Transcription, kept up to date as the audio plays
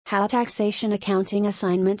How taxation accounting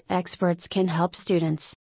assignment experts can help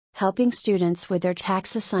students. Helping students with their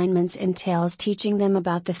tax assignments entails teaching them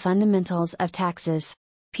about the fundamentals of taxes.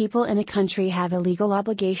 People in a country have a legal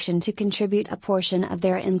obligation to contribute a portion of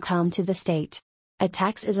their income to the state. A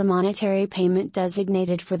tax is a monetary payment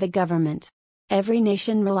designated for the government. Every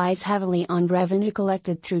nation relies heavily on revenue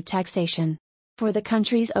collected through taxation. For the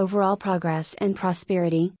country's overall progress and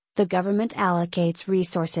prosperity, the government allocates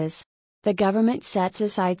resources. The government sets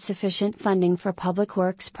aside sufficient funding for public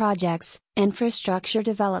works projects, infrastructure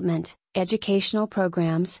development, educational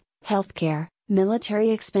programs, healthcare,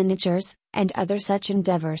 military expenditures, and other such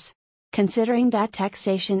endeavors. Considering that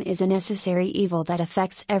taxation is a necessary evil that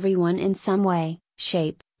affects everyone in some way,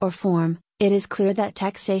 shape, or form, it is clear that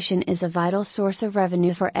taxation is a vital source of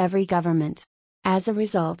revenue for every government. As a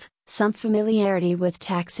result, some familiarity with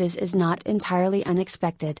taxes is not entirely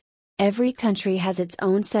unexpected. Every country has its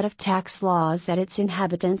own set of tax laws that its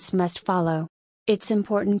inhabitants must follow. It's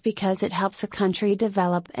important because it helps a country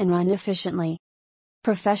develop and run efficiently.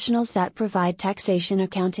 Professionals that provide taxation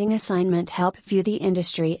accounting assignment help view the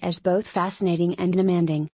industry as both fascinating and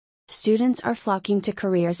demanding. Students are flocking to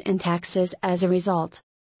careers in taxes as a result.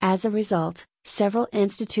 Several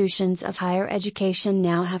institutions of higher education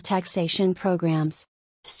now have taxation programs.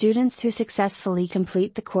 Students who successfully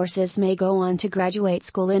complete the courses may go on to graduate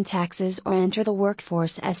school in taxes or enter the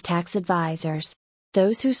workforce as tax advisors.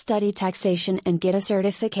 Those who study taxation and get a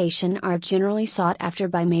certification are generally sought after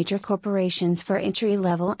by major corporations for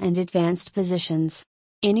entry-level and advanced positions.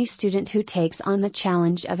 Any student who takes on the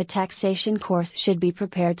challenge of a taxation course should be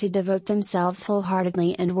prepared to devote themselves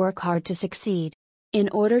wholeheartedly and work hard to succeed. In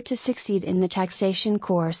order to succeed in the taxation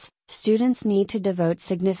course, students need to devote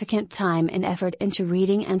significant time and effort into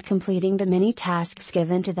reading and completing the many tasks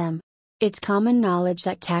given to them. It's common knowledge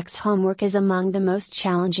that tax homework is among the most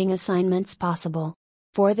challenging assignments possible.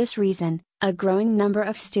 For this reason, a growing number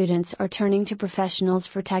of students are turning to professionals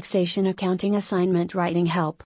for taxation accounting assignment writing help.